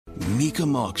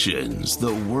Mecum Auctions,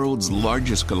 the world's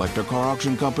largest collector car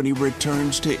auction company,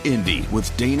 returns to Indy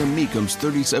with Dana Mecum's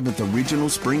 37th Regional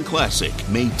Spring Classic,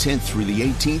 May 10th through the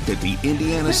 18th at the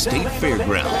Indiana State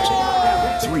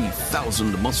Fairgrounds.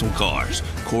 3,000 muscle cars,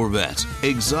 Corvettes,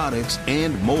 exotics,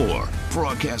 and more.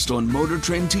 Broadcast on Motor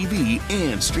Trend TV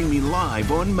and streaming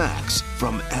live on Max.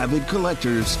 From avid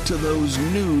collectors to those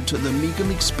new to the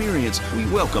Mecum experience, we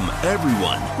welcome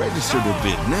everyone. Register to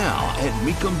bid now at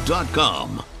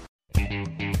Mecum.com.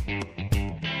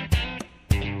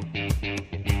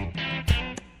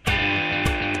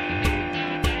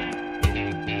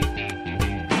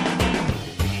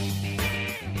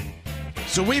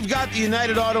 So we've got the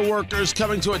United Auto Workers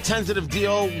coming to a tentative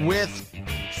deal with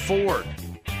Ford.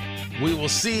 We will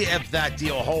see if that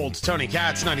deal holds. Tony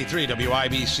Katz, 93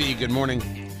 WIBC. Good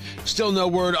morning. Still no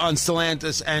word on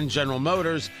Stellantis and General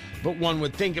Motors, but one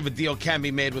would think if a deal can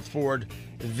be made with Ford,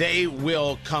 they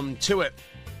will come to it.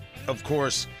 Of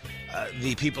course,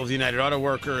 the people of the United Auto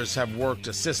Workers have worked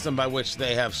a system by which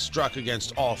they have struck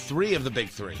against all three of the big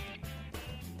three,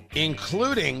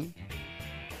 including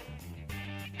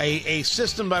a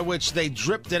system by which they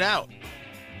dripped it out.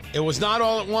 It was not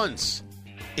all at once.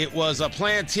 It was a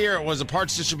plant here. It was a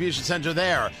parts distribution center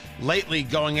there. Lately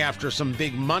going after some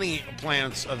big money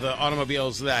plants of the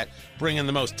automobiles that bring in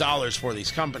the most dollars for these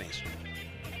companies.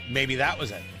 Maybe that was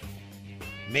it.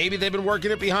 Maybe they've been working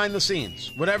it behind the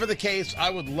scenes. Whatever the case, I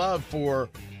would love for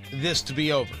this to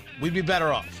be over. We'd be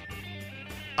better off.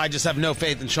 I just have no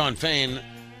faith in Sean Fain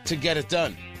to get it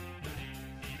done.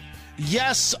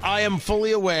 Yes, I am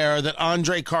fully aware that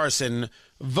Andre Carson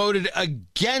voted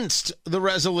against the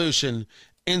resolution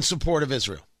in support of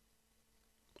Israel.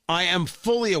 I am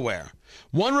fully aware.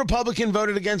 One Republican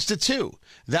voted against it too.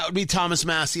 That would be Thomas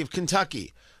Massie of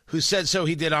Kentucky, who said so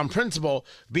he did on principle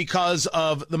because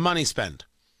of the money spent.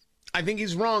 I think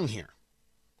he's wrong here.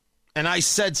 And I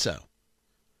said so.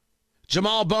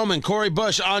 Jamal Bowman, Corey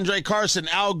Bush, Andre Carson,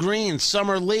 Al Green,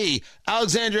 Summer Lee,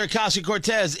 Alexandria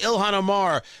Ocasio-Cortez, Ilhan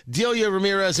Omar, Delia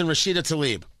Ramirez, and Rashida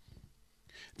Tlaib.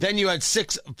 Then you had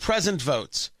 6 present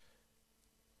votes.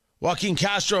 Joaquin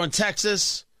Castro in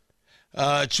Texas,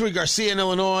 Chuy Garcia in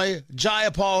Illinois,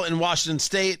 Jayapal in Washington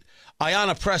State,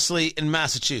 Ayanna Pressley in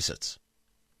Massachusetts.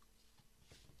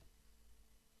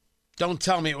 Don't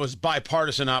tell me it was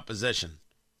bipartisan opposition.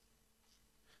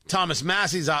 Thomas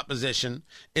Massie's opposition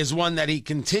is one that he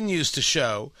continues to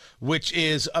show, which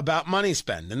is about money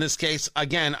spent. In this case,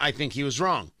 again, I think he was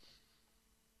wrong.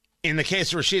 In the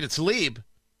case of Rashida Tlaib,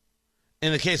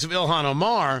 in the case of Ilhan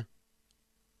Omar,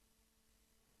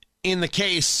 in the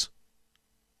case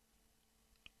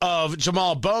of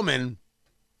Jamal Bowman,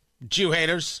 Jew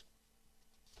haters,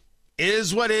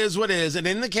 is what is. And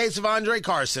in the case of Andre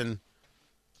Carson,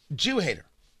 Jew hater.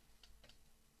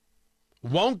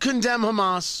 Won't condemn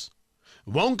Hamas,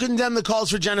 won't condemn the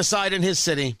calls for genocide in his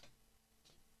city.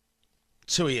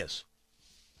 That's who he is.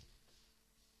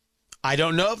 I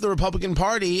don't know if the Republican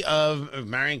Party of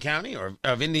Marion County or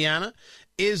of Indiana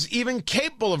is even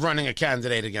capable of running a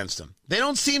candidate against him. They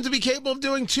don't seem to be capable of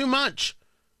doing too much.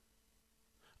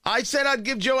 I said I'd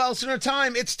give Joe Elsener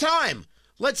time. It's time.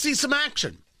 Let's see some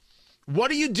action.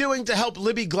 What are you doing to help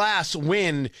Libby Glass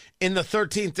win in the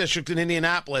 13th district in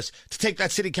Indianapolis to take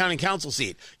that city county council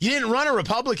seat? You didn't run a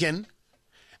Republican.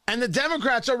 And the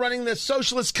Democrats are running this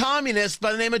socialist communist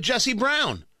by the name of Jesse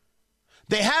Brown.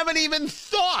 They haven't even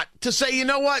thought to say, you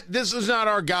know what, this is not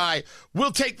our guy.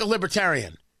 We'll take the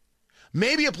libertarian.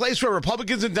 Maybe a place where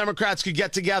Republicans and Democrats could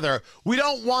get together. We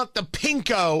don't want the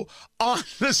pinko on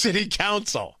the city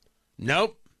council.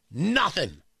 Nope,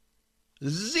 nothing.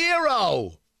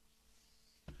 Zero.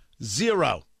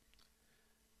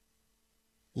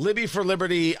 Libby for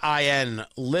Liberty, IN.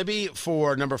 Libby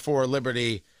for number 4,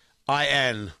 Liberty,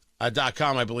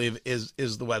 IN.com, I believe, is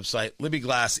the website. Libby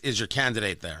Glass is your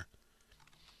candidate there.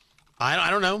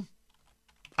 I don't know.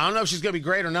 I don't know if she's going to be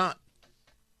great or not.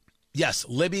 Yes,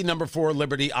 Libby, number 4,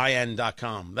 Liberty,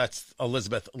 IN.com. That's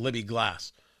Elizabeth Libby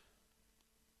Glass.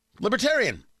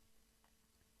 Libertarian.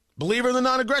 Believer in the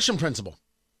non-aggression principle.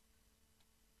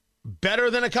 Better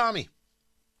than a commie.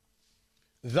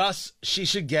 Thus, she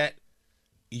should get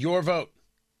your vote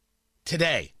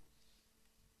today.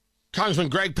 Congressman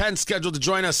Greg Pence scheduled to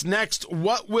join us next.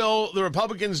 What will the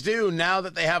Republicans do now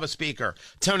that they have a speaker?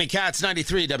 Tony Katz,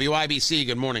 93 WIBC.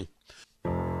 Good morning.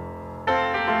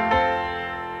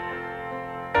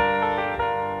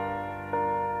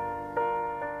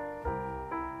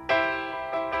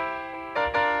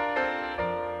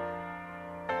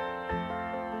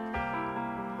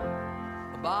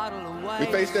 We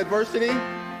faced adversity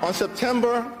on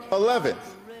September 11th,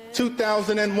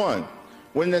 2001,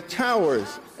 when the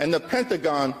towers and the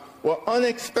Pentagon were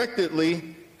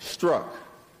unexpectedly struck,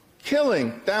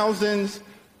 killing thousands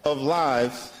of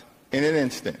lives in an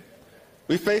instant.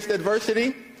 We faced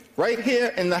adversity right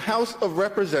here in the House of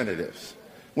Representatives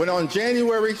when on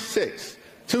January 6,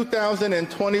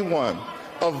 2021,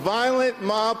 a violent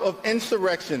mob of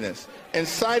insurrectionists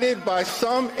incited by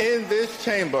some in this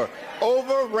chamber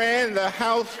overran the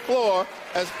House floor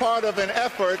as part of an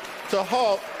effort to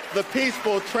halt the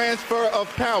peaceful transfer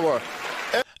of power.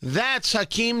 That's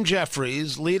Hakeem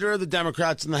Jeffries, leader of the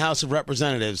Democrats in the House of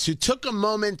Representatives, who took a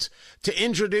moment to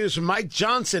introduce Mike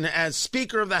Johnson as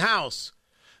Speaker of the House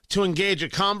to engage a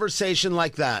conversation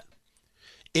like that.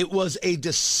 It was a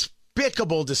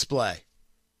despicable display.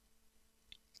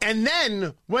 And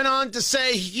then went on to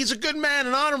say he's a good man,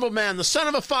 an honorable man, the son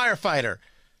of a firefighter,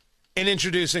 in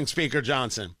introducing Speaker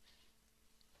Johnson.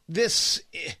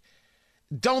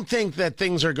 Don't think that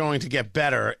things are going to get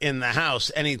better in the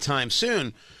House anytime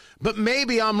soon, but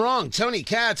maybe I'm wrong. Tony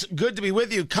Katz, good to be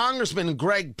with you. Congressman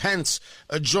Greg Pence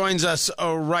joins us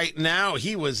right now.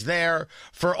 He was there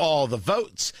for all the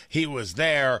votes. He was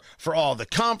there for all the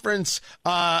conference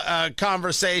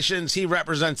conversations. He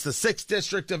represents the 6th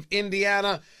District of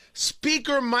Indiana.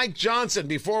 Speaker Mike Johnson,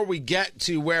 before we get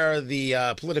to where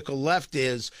the political left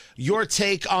is, your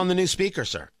take on the new speaker,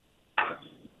 sir.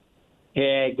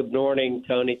 Hey, good morning,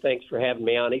 Tony. Thanks for having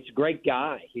me on. He's a great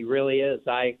guy. He really is.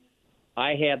 I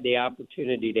had the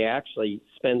opportunity to actually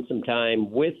spend some time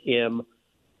with him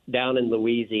down in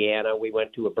Louisiana. We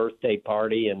went to a birthday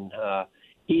party, and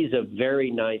he's a very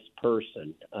nice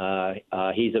person.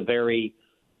 He's a very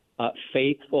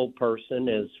faithful person,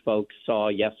 as folks saw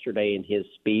yesterday in his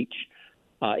speech.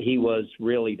 He was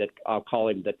really I'll call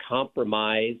him the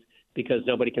compromise, because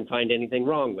nobody can find anything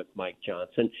wrong with Mike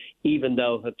Johnson, even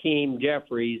though Hakeem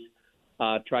Jeffries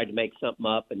tried to make something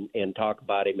up and talk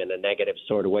about him in a negative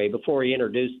sort of way before he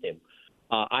introduced him.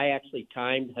 I actually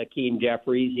timed Hakeem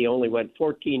Jeffries. He only went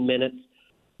 14 minutes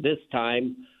this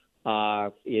time,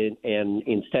 and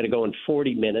instead of going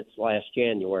 40 minutes last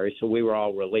January, so we were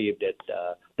all relieved at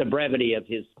the brevity of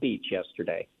his speech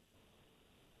yesterday.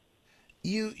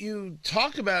 You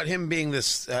talk about him being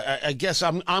this, I guess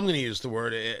I'm going to use the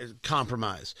word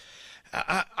compromise.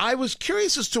 I was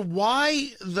curious as to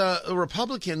why the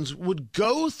Republicans would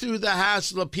go through the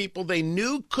hassle of people they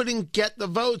knew couldn't get the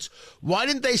votes. Why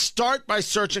didn't they start by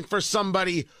searching for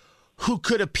somebody who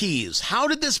could appease? How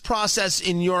did this process,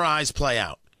 in your eyes, play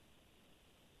out?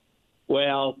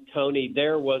 Well, Tony,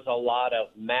 there was a lot of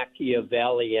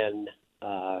Machiavellian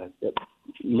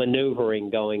maneuvering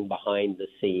going behind the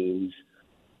scenes.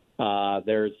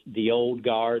 There's the old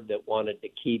guard that wanted to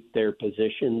keep their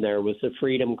position. There was the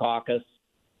Freedom Caucus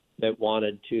that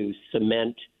wanted to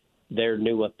cement their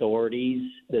new authorities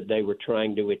that they were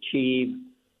trying to achieve.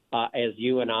 As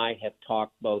you and I have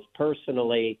talked both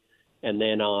personally and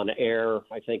then on air,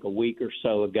 I think a week or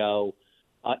so ago,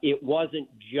 it wasn't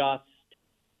just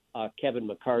a Kevin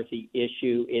McCarthy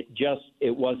issue.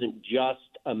 It wasn't just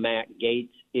a Matt Gaetz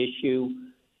issue.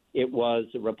 It was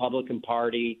the Republican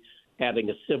Party having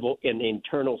an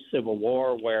internal civil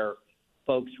war where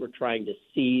folks were trying to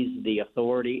seize the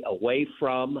authority away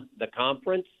from the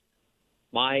conference.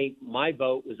 My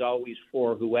vote was always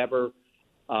for whoever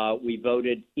we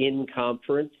voted in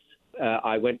conference.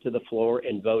 I went to the floor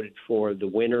and voted for the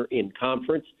winner in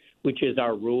conference, which is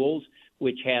our rules,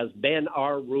 which has been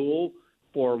our rule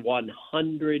for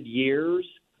 100 years.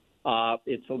 That's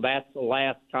the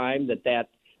last time that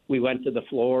we went to the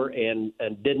floor and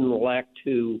didn't elect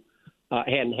who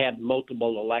and had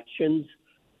multiple elections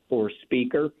for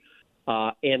speaker.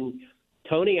 And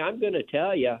Tony, I'm going to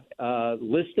tell you,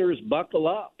 listeners, buckle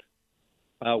up.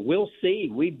 We'll see.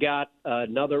 We've got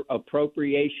another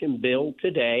appropriation bill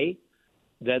today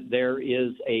that there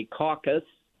is a caucus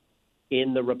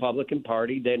in the Republican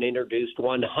Party that introduced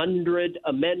 100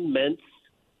 amendments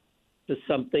to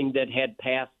something that had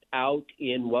passed out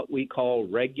in what we call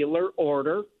regular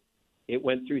order. It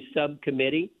went through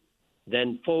subcommittee,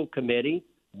 then full committee,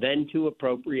 then to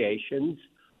appropriations.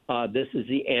 This is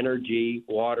the energy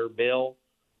water bill.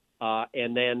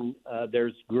 And then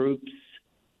there's groups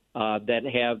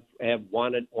that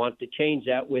want to change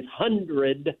that with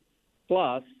 100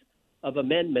 plus of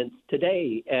amendments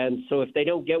today. And so if they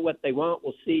don't get what they want,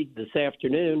 we'll see this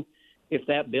afternoon if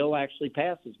that bill actually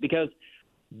passes. Because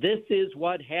this is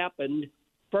what happened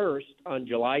first on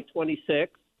July 26th.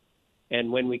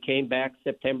 And when we came back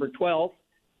September 12th,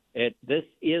 this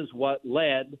is what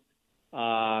led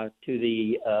to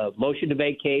the motion to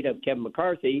vacate of Kevin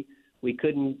McCarthy. We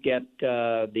couldn't get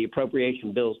the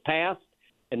appropriation bills passed.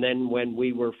 And then when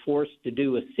we were forced to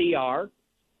do a CR,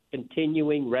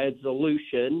 continuing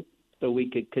resolution, so we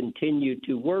could continue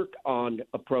to work on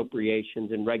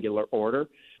appropriations in regular order.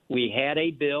 We had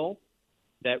a bill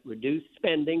that reduced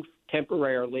spending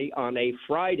temporarily on a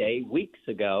Friday weeks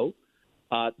ago.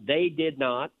 They did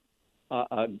not.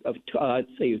 Let's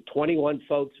see, 21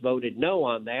 folks voted no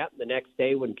on that. The next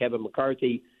day, when Kevin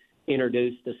McCarthy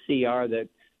introduced a CR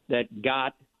that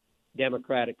got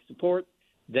Democratic support,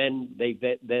 then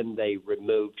they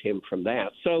removed him from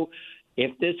that. So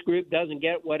if this group doesn't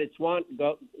get what it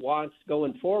wants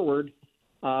going forward,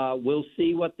 we'll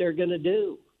see what they're going to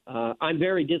do. I'm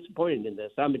very disappointed in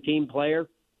this. I'm a team player.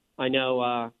 I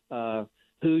know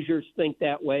Hoosiers think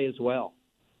that way as well.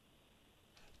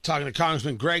 Talking to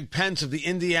Congressman Greg Pence of the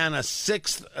Indiana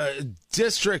 6th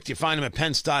District. You find him at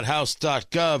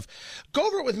pence.house.gov. Go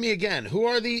over it with me again. Who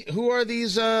are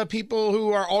these people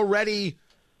who are already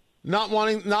not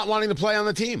wanting to play on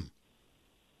the team?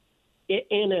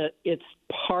 It's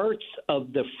parts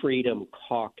of the Freedom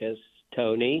Caucus,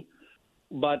 Tony,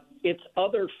 but it's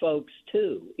other folks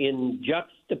too, in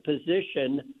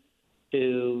juxtaposition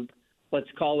to, let's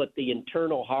call it the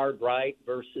internal hard right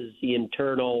versus the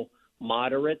internal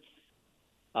moderates.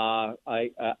 I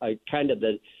kind of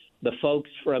the folks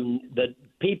from the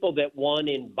people that won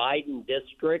in Biden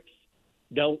districts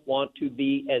don't want to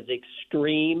be as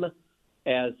extreme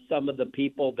as some of the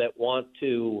people that want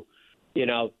to,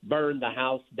 burn the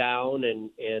house down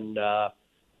and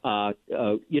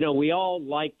we all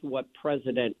liked what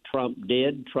President Trump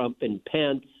did, Trump and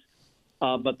Pence.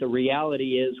 But the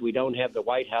reality is we don't have the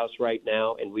White House right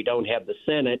now, and we don't have the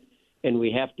Senate, and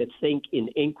we have to think in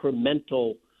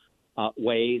incremental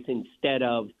ways instead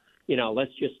of,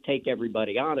 let's just take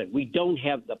everybody on it. We don't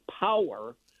have the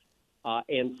power,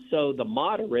 and so the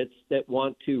moderates that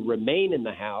want to remain in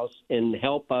the House and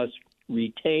help us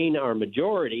retain our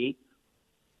majority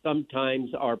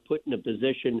sometimes are put in a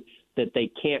position that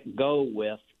they can't go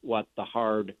with what the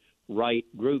hard right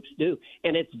groups do.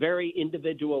 And it's very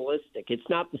individualistic. It's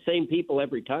not the same people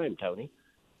every time, Tony.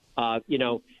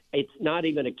 It's not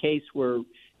even a case where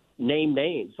name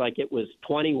names. Like it was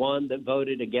 21 that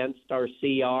voted against our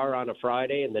CR on a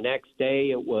Friday, and the next day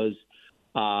it was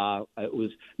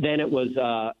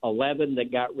 11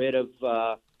 that got rid of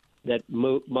that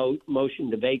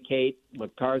motion to vacate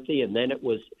McCarthy, and then it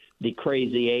was the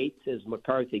Crazy Eights, as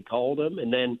McCarthy called them,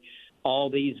 and then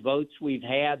all these votes we've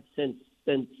had since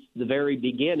the very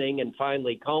beginning, and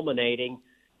finally culminating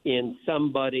in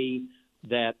somebody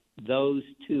that those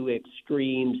two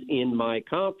extremes in my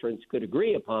conference could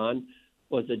agree upon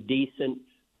was a decent,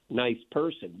 nice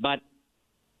person. But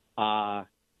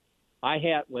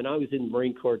when I was in the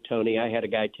Marine Corps, Tony, I had a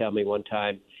guy tell me one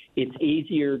time, it's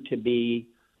easier to be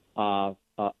a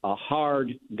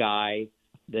hard guy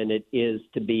than it is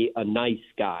to be a nice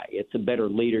guy. It's a better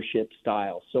leadership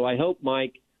style. So I hope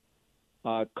Mike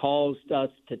calls us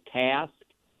to task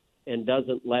and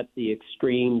doesn't let the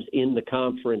extremes in the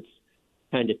conference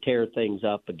kind of tear things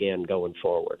up again going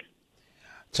forward.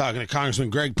 Talking to Congressman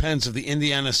Greg Pence of the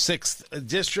Indiana 6th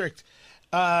District.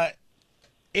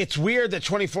 It's weird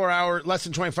that less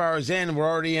than 24 hours in, we're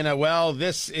already in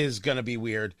this is going to be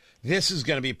weird. This is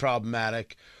going to be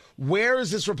problematic. Where is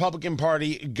this Republican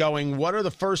Party going? What are the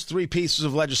first three pieces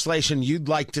of legislation you'd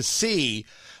like to see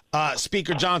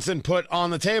Speaker Johnson put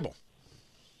on the table?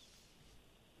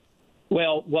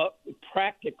 Well,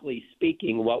 practically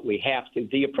speaking, what we have to,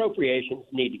 the appropriations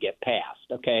need to get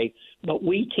passed, okay? But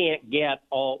we can't get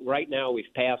right now we've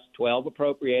passed 12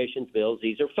 appropriations bills.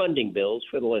 These are funding bills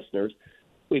for the listeners.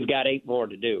 We've got 8 more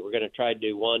to do. We're going to try to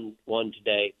do one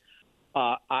today.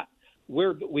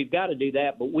 We've got to do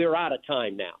that, but we're out of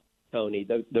time now, Tony.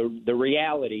 The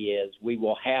reality is we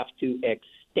will have to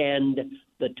extend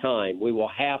the time. We will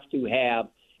have to have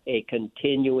a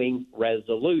continuing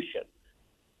resolution.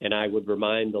 And I would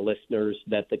remind the listeners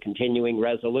that the continuing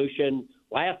resolution,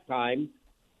 last time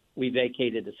we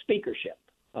vacated the speakership.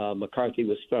 McCarthy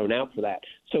was thrown out for that.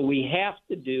 So we have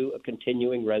to do a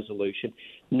continuing resolution.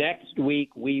 Next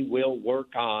week, we will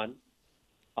work on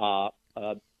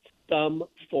some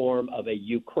form of a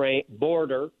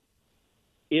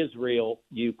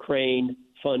Israel-Ukraine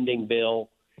funding bill,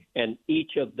 and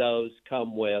each of those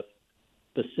come with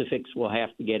specifics. We'll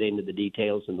have to get into the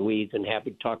details and the weeds, and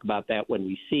happy to talk about that when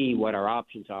we see what our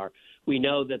options are. We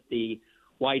know that the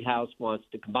White House wants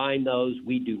to combine those.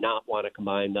 We do not want to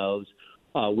combine those.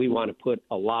 We want to put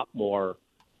a lot more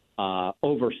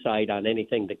oversight on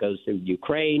anything that goes through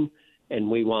Ukraine, and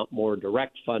we want more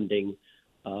direct funding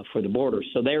for the border.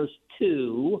 So there's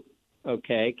 2,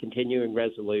 continuing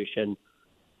resolution.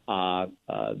 I'll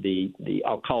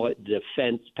call it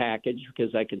defense package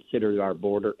because I consider our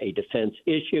border a defense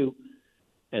issue.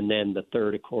 And then the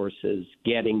third, of course, is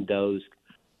getting those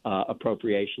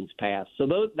appropriations passed. So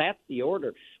that's the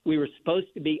order. We were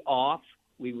supposed to be off.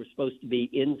 We were supposed to be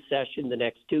in session the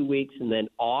next 2 weeks and then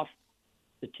off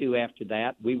the two after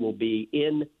that. We will be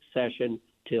in session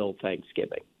till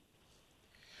Thanksgiving.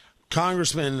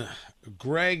 Congressman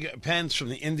Greg Pence from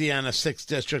the Indiana 6th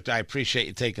District, I appreciate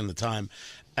you taking the time.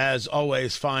 As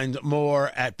always, find more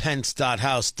at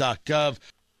pence.house.gov.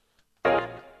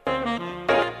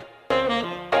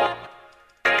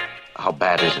 How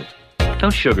bad is it?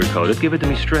 Don't sugarcoat it. Give it to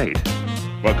me straight.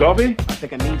 Want coffee? I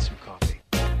think I need some coffee.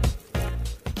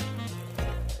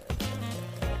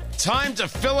 Time to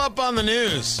fill up on the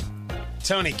news.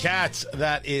 Tony Katz,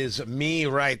 that is me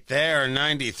right there,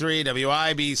 93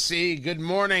 WIBC. Good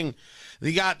morning.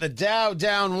 We got the Dow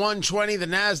down 120, the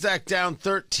NASDAQ down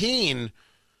 13.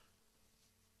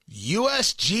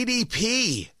 U.S.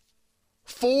 GDP,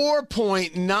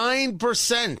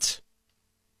 4.9%.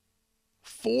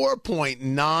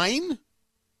 4.9?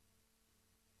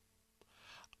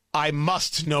 I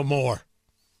must know more.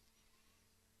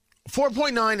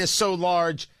 4.9 is so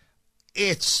large,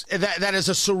 that is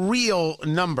a surreal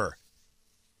number.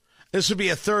 This would be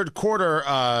a third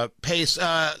quarter pace.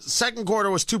 Second quarter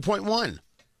was 2.1.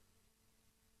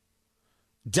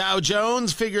 Dow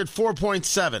Jones figured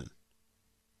 4.7.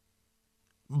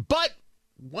 But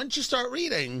once you start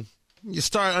reading, you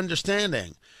start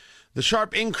understanding. The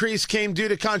sharp increase came due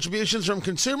to contributions from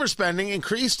consumer spending,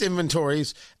 increased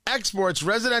inventories, exports,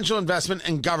 residential investment,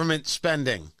 and government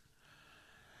spending.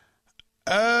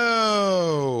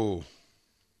 Oh,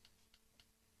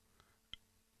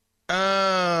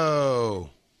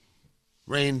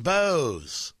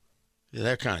 rainbows. Yeah,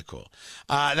 they're kind of cool.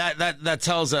 That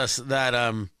tells us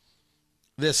that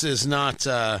this is not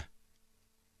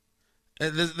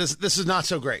this is not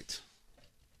so great.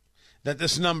 That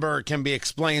this number can be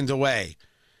explained away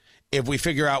if we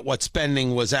figure out what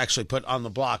spending was actually put on the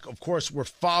block. Of course, we're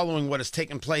following what has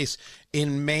taken place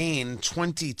in Maine.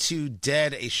 22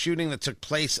 dead, a shooting that took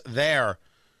place there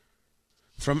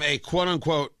from a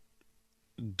quote-unquote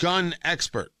gun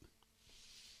expert.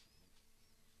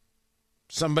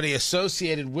 Somebody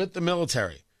associated with the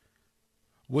military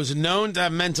was known to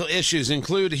have mental issues,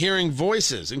 including hearing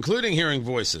voices.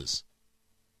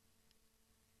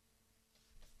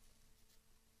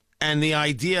 And the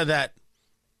idea that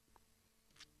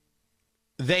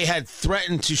they had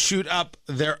threatened to shoot up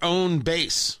their own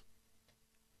base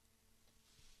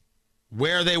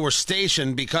where they were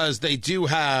stationed because they do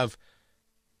have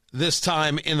this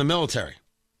time in the military.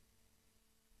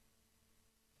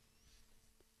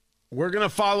 We're going to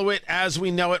follow it as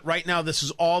we know it. Right now, this is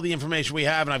all the information we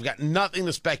have, and I've got nothing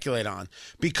to speculate on.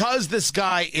 Because this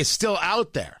guy is still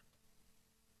out there,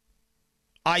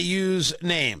 I use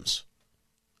names.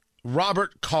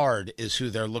 Robert Card is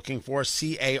who they're looking for,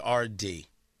 C-A-R-D.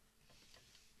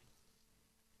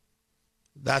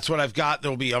 That's what I've got.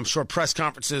 There will be, I'm sure, press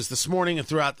conferences this morning and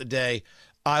throughout the day.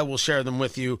 I will share them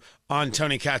with you on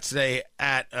Tony Katz today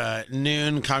at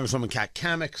noon. Congresswoman Kat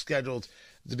Kamek scheduled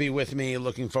to be with me.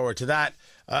 Looking forward to that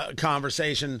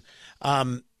conversation.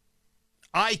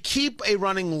 I keep a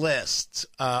running list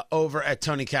over at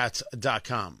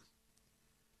TonyKatz.com.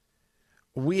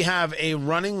 We have a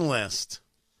running list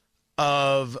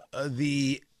of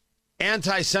the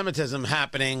anti-Semitism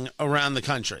happening around the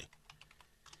country.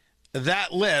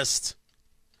 That list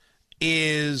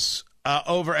is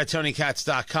over at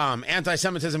TonyKatz.com.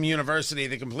 Anti-Semitism University,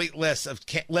 the complete list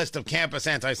of campus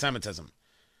anti-Semitism.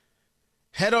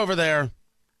 Head over there.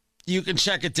 You can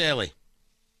check it daily.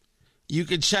 You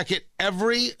can check it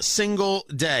every single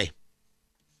day.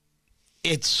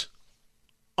 It's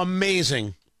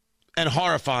amazing and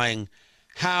horrifying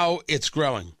how it's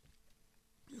growing,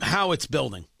 how it's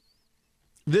building.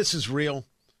 This is real.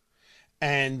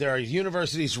 And there are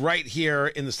universities right here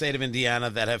in the state of Indiana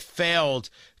that have failed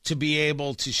to be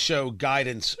able to show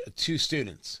guidance to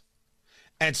students.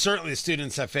 And certainly the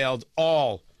students have failed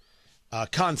all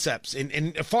concepts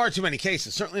in far too many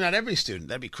cases. Certainly not every student.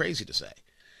 That'd be crazy to say.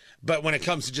 But when it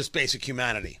comes to just basic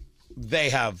humanity, they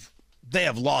have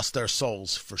lost their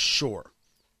souls for sure.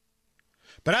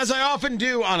 But as I often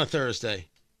do on a Thursday,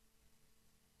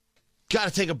 got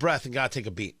to take a breath and got to take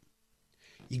a beat.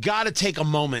 You got to take a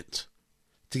moment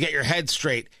to get your head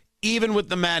straight, even with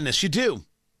the madness. You do.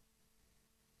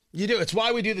 You do. It's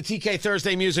why we do the TK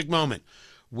Thursday music moment.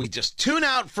 We just tune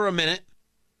out for a minute.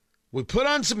 We put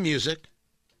on some music.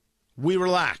 We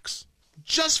relax.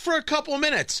 Just for a couple of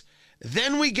minutes.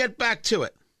 Then we get back to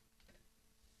it.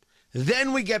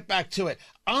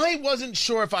 I wasn't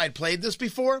sure if I'd played this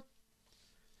before,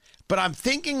 but I'm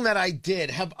thinking that I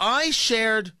did. Have I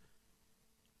shared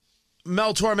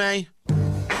Mel Torme.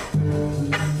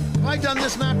 Have I done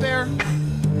this, Matt Bear?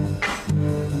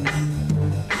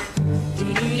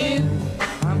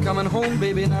 I'm coming home,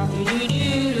 baby, now.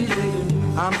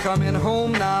 I'm coming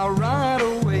home now, right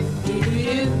away.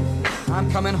 I'm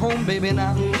coming home, baby,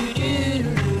 now.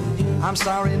 I'm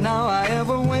sorry now I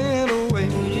ever went away.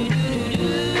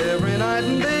 Every night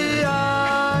and day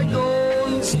I go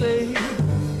and stay.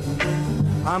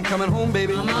 I'm coming home,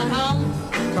 baby. Come on home.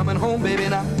 Coming home, baby,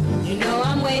 now. You know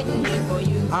I'm waiting here for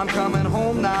you. I'm coming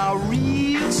home now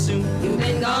real soon. You've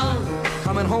been gone.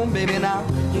 Coming home, baby, now.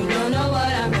 You don't know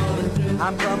what I'm going through.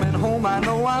 I'm coming home, I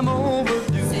know I'm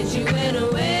overdue. Since you went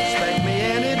away. Expect me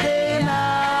any day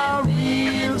now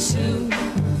real soon.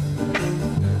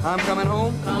 I'm coming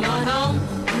home. Come on home.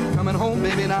 Coming home,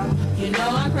 baby, now. You know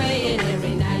I'm praying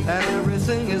every night. And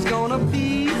everything is gonna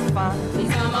be fine.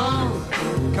 Please come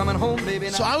on. Coming home, baby,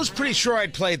 now. So I was pretty sure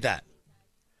I'd played that.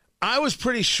 I was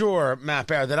pretty sure, Matt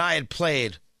Bear, that I had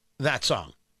played that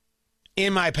song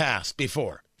in my past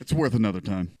before. It's worth another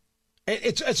time.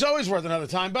 It's always worth another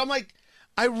time, but I'm like,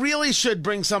 I really should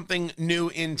bring something new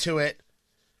into it.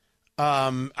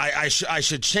 I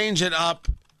should change it up.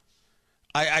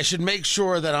 I should make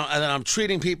sure that I'm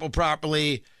treating people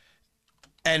properly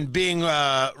and being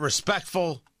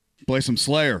respectful. Play some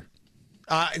Slayer.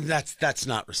 That's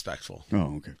not respectful.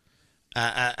 Oh, okay.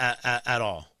 At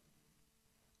all.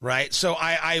 Right? So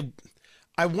I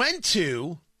went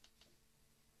to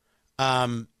I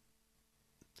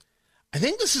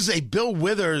think this is a Bill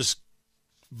Withers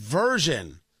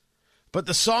version, but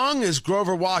the song is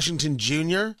Grover Washington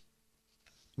Jr.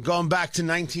 going back to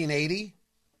 1980.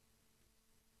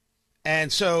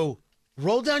 And so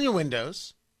roll down your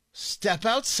windows, step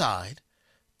outside,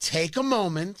 take a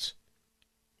moment,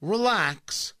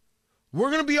 relax. We're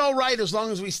going to be all right as long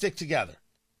as we stick together,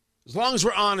 as long as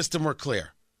we're honest and we're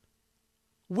clear.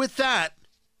 With that,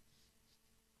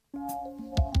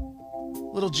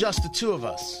 little just the two of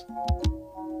us.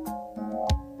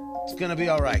 It's going to be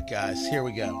all right, guys. Here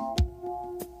we go.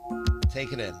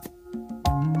 Take it in.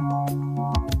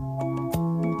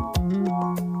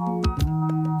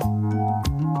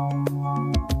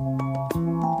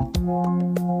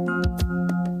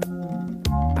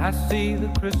 I see the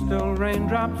crystal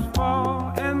raindrops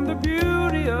fall, and the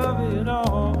beauty of it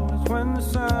all is when the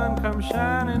sun comes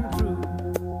shining through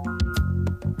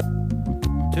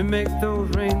to make those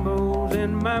rainbows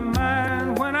in my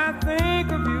mind. When I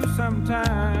think of you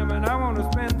sometime, and I want to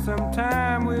spend some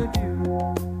time with you,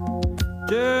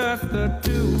 just the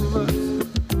two of us.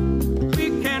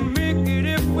 We can make it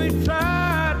if we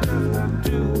try, just the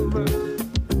two of us.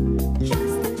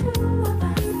 Just the two of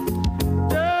us.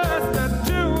 Just the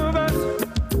two of us,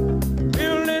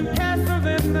 building castles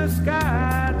in the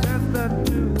sky. Just the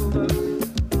two of us,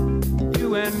 you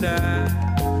and I.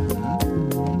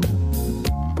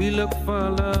 We look for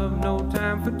love, no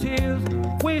time for tears.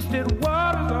 Wasted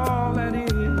water's all that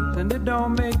is, and it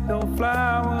don't make no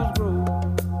flowers grow.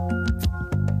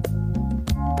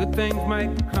 Good things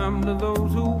might come to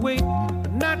those who wait,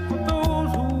 but not for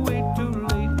those who wait too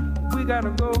late. We gotta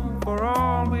go for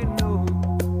all we know.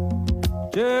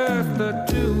 Just the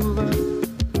two of us.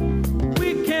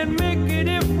 We can make it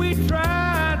if we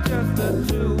try. Just the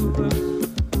two of us.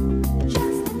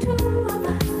 Just the two of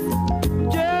us.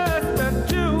 Just the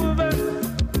two of us.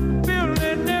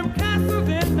 Building them castles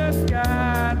in the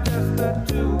sky. Just the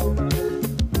two of us.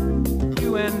 You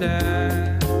and I.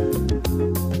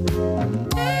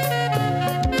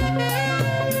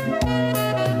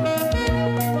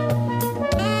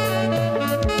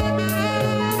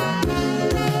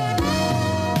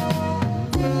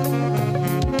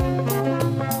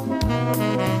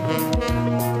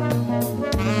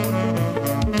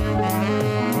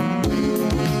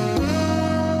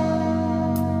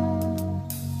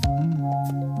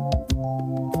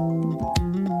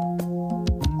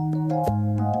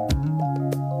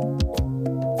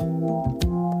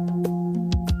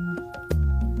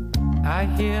 I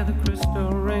hear the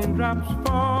crystal raindrops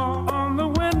fall on the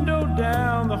window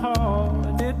down the hall,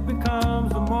 and it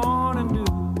becomes the morning dew.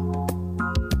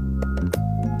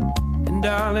 And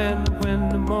darling, when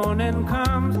the morning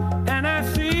comes and I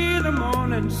see the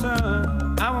morning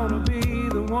sun, I want to be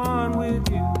the one with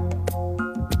you.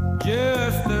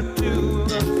 Just the two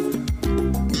of us.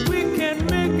 We can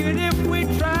make it if we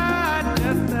try.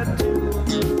 Just the two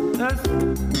of us.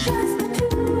 Just the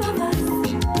two of us.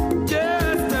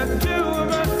 Just the two of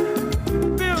us,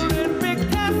 building big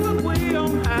castles way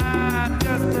on high.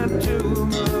 Just the two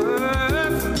of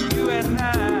us, you and I.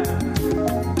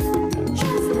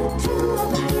 Just the two of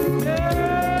us. Just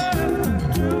the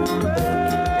two of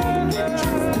us.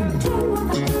 Just the two of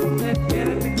us. Let's get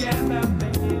it together.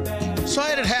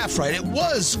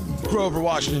 Grover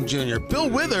Washington Jr. Bill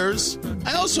Withers,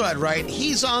 I also had right.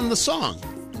 He's on the song.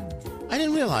 I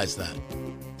didn't realize that.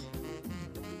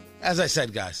 As I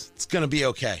said, guys, it's going to be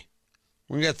okay.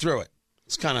 We're going to get through it.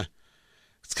 It's kind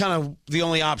of the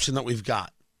only option that we've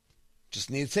got. Just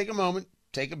need to take a moment,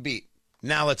 take a beat.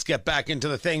 Now let's get back into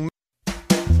the thing.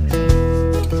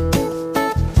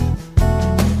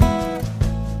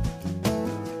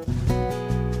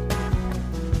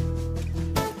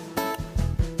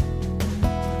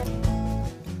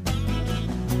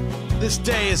 This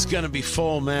day is going to be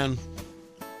full, man.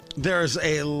 There's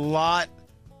a lot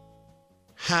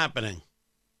happening.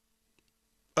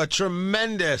 A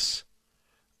tremendous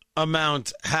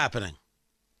amount happening.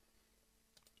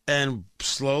 And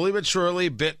slowly but surely,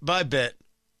 bit by bit,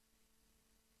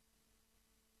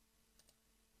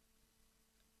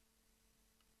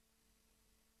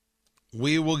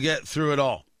 we will get through it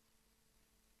all.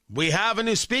 We have a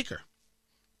new speaker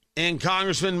in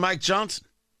Congressman Mike Johnson.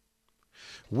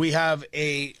 We have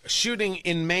a shooting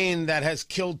in Maine that has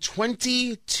killed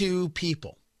 22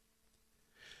 people.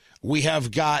 We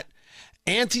have got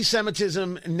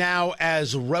anti-Semitism now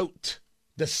as rote,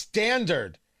 the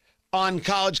standard on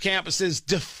college campuses,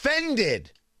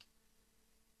 defended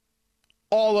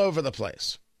all over the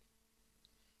place.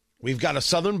 We've got a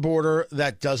southern border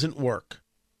that doesn't work.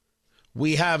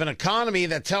 We have an economy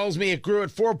that tells me it grew at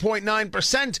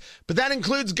 4.9%, but that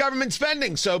includes government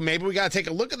spending. So maybe we got to take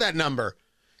a look at that number.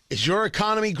 Is your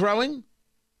economy growing?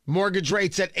 Mortgage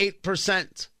rates at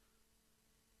 8%.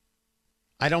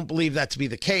 I don't believe that to be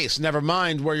the case. Never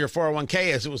mind where your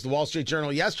 401k is. It was the Wall Street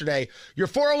Journal yesterday. Your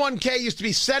 401k used to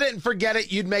be set it and forget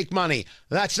it, you'd make money.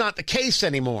 That's not the case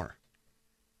anymore.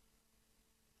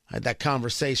 I had that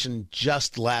conversation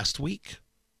just last week.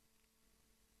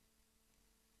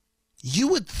 You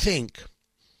would think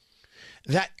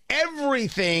that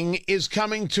everything is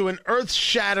coming to an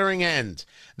earth-shattering end,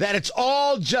 that it's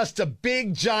all just a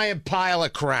big, giant pile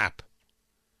of crap.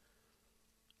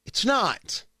 It's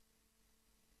not.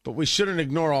 But we shouldn't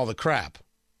ignore all the crap.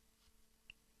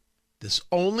 This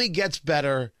only gets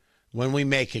better when we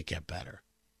make it get better.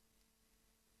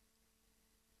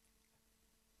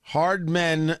 Hard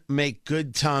men make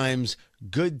good times.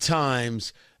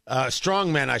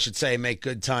 Strong men, I should say, make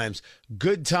good times.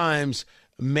 Good times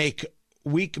make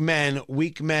weak men.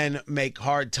 Weak men make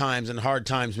hard times, and hard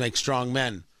times make strong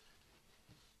men.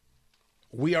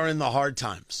 We are in the hard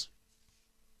times.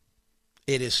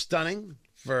 It is stunning.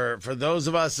 For those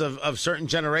of us of certain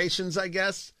generations, I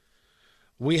guess,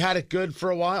 we had it good for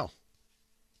a while.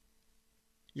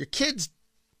 Your kids,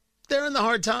 they're in the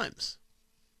hard times.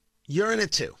 You're in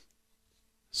it too.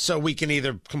 So we can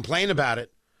either complain about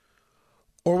it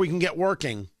or we can get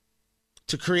working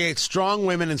to create strong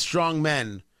women and strong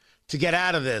men to get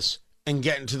out of this and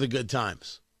get into the good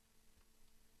times.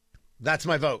 That's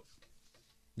my vote.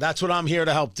 That's what I'm here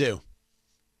to help do.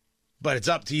 But it's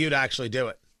up to you to actually do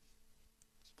it.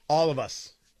 All of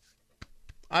us.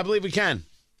 I believe we can.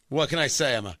 What can I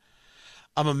say?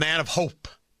 I'm a man of hope.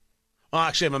 Well,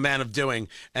 actually, I'm a man of doing,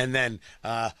 and then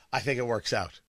I think it works out.